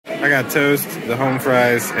I got toast, the home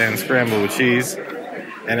fries, and scrambled with cheese,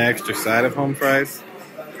 and an extra side of home fries.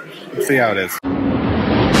 Let's see how it is.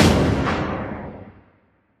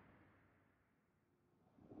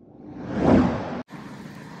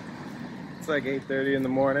 It's like 8:30 in the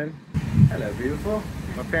morning. Hello, beautiful.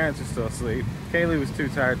 My parents are still asleep. Kaylee was too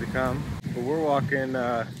tired to come, but we're walking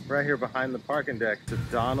right here behind the parking deck to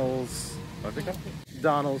Donald's, what's it called?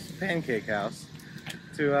 Donald's Pancake House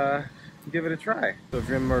to give it a try. So if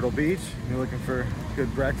you're in Myrtle Beach, you're looking for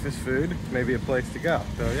good breakfast food, maybe a place to go.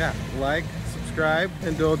 So yeah, like, subscribe,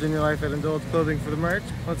 indulge in your life at Indulge Clothing for the merch.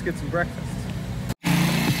 Let's get some breakfast.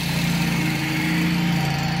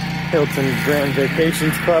 Hilton Grand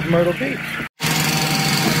Vacations Club, Myrtle Beach.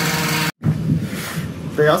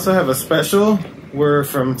 They also have a special. We're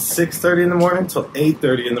from 6:30 in the morning till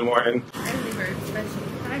 8:30 in the morning. Early bird special.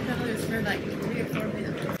 $5 for like 3 or 4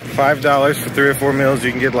 meals. $5 for 3 or 4 meals.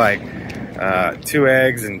 You can get like 2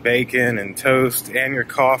 eggs and bacon and toast and your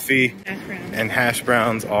coffee and hash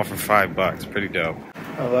browns, all for $5. Pretty dope.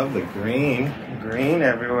 I love the green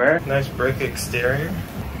everywhere. Nice brick exterior.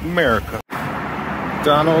 America.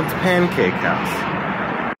 Donald's Pancake House.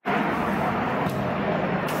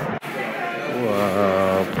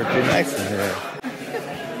 Whoa, pretty nice in here.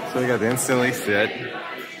 So we got the instantly sit.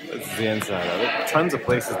 This is the inside of it. Tons of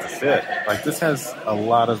places to sit. Like this has a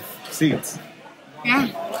lot of seats. Yeah,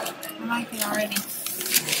 I like it already.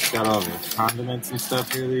 Got all the condiments and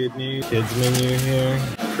stuff here that you'd need. Kids menu here.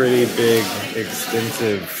 Pretty big,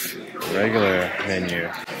 extensive, regular menu.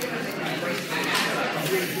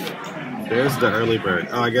 There's the early bird.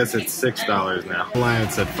 Oh, I guess it's $6 now. Lion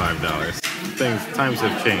said $5. Times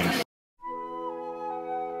have changed.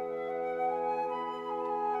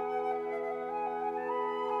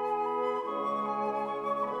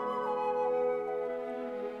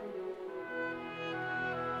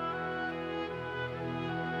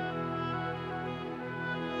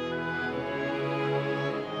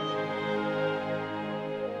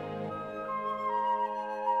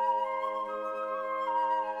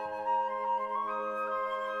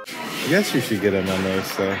 I guess you should get them on those,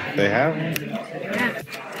 so they have them. Yeah,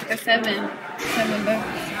 like a $7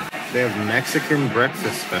 bucks. They have Mexican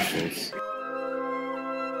breakfast specials.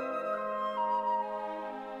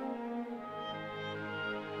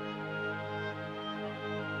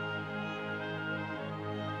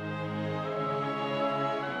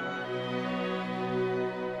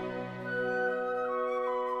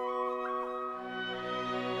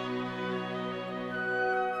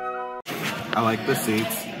 I like the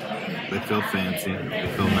seats. They feel fancy.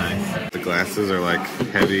 They feel nice. The glasses are like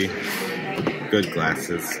heavy, good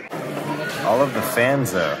glasses. All of the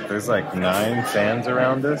fans though. There's like 9 fans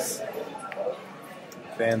around us.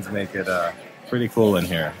 Fans make it pretty cool in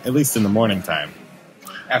here. At least in the morning time.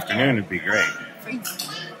 Afternoon would be great.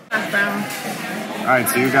 Alright,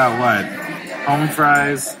 so you got what? Home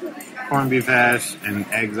fries, corned beef hash, and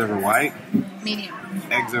eggs over white? Medium.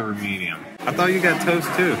 Eggs over medium. I thought you got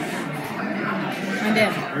toast too. I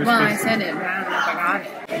did. Well, I said it, but I don't know if I got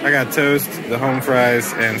it. I got toast, the home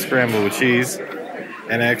fries, and scrambled with cheese,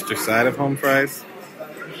 and an extra side of home fries.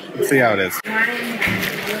 Let's see how it is.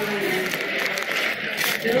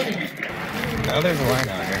 Oh, there's a line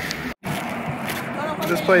out here.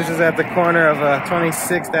 This place is at the corner of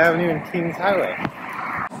 26th Avenue and Kings Highway.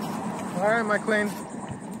 All right, my queen.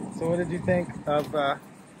 So what did you think of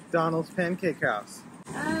Donald's Pancake House?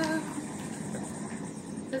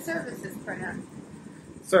 The service is grand.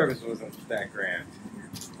 Service wasn't that grand.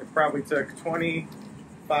 It probably took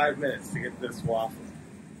 25 minutes to get this waffle.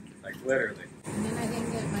 Like literally. And then I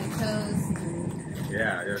didn't get my toast.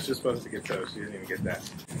 Yeah, you're just supposed to get toast. You didn't even get that.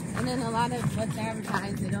 And then a lot of what's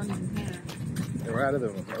advertised, they don't even have. They were out of the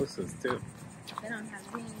mimosas too. They don't have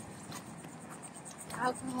any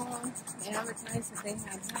alcohol. They advertise that they have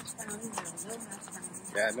hash browns. There was no hash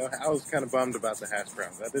browns. Yeah, no, I was kind of bummed about the hash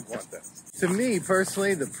browns. I did want those. To me,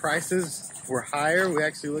 personally, the prices were higher. We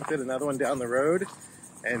actually looked at another one down the road,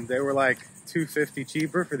 and they were like $2.50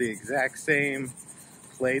 cheaper for the exact same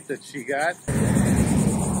plate that she got.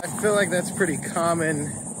 I feel like that's pretty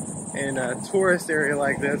common in a tourist area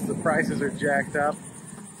like this. The prices are jacked up.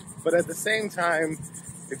 But at the same time,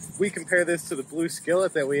 if we compare this to the Blue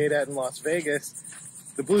Skillet that we ate at in Las Vegas,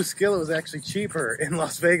 the Blue Skillet was actually cheaper in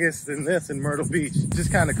Las Vegas than this in Myrtle Beach.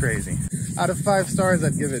 Just kind of crazy. Out of 5 stars,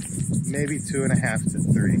 I'd give it maybe 2.5 to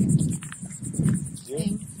 3.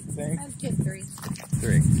 Same? I'd give 3.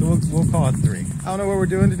 3. So we'll call it 3. I don't know what we're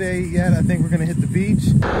doing today yet. I think we're gonna hit the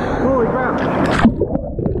beach. Holy crap!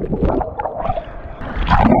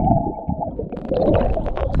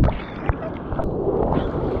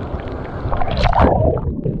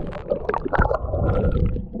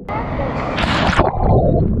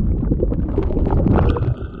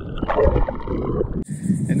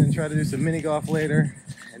 And then try to do some mini golf later,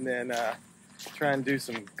 and then try and do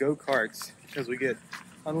some go-karts because we get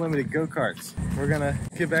unlimited go-karts. We're gonna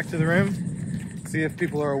get back to the room, see if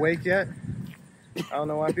people are awake yet. I don't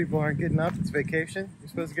know why people aren't getting up. It's vacation. You're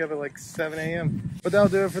supposed to get up at like 7 a.m. But that'll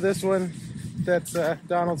do it for this one. That's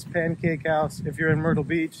Donald's Pancake House if you're in Myrtle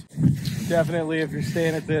Beach. Definitely if you're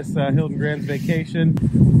staying at this Hilton Grand Vacation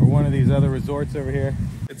or one of these other resorts over here.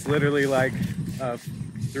 It's literally like a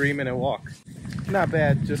 3-minute walk. Not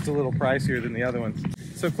bad, just a little pricier than the other ones.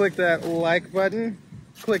 So click that like button,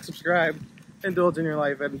 click subscribe, indulge in your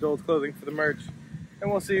life at Indulge Clothing for the merch.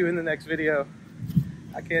 And we'll see you in the next video.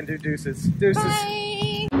 I can't do deuces. Deuces.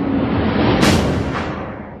 Bye.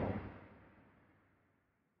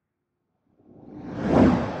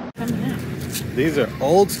 These are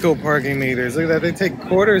old school parking meters. Look at that, they take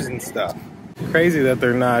quarters and stuff. Crazy that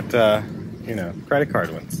they're not, you know, credit card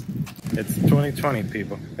ones. It's 2020,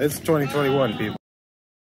 people. It's 2021, people.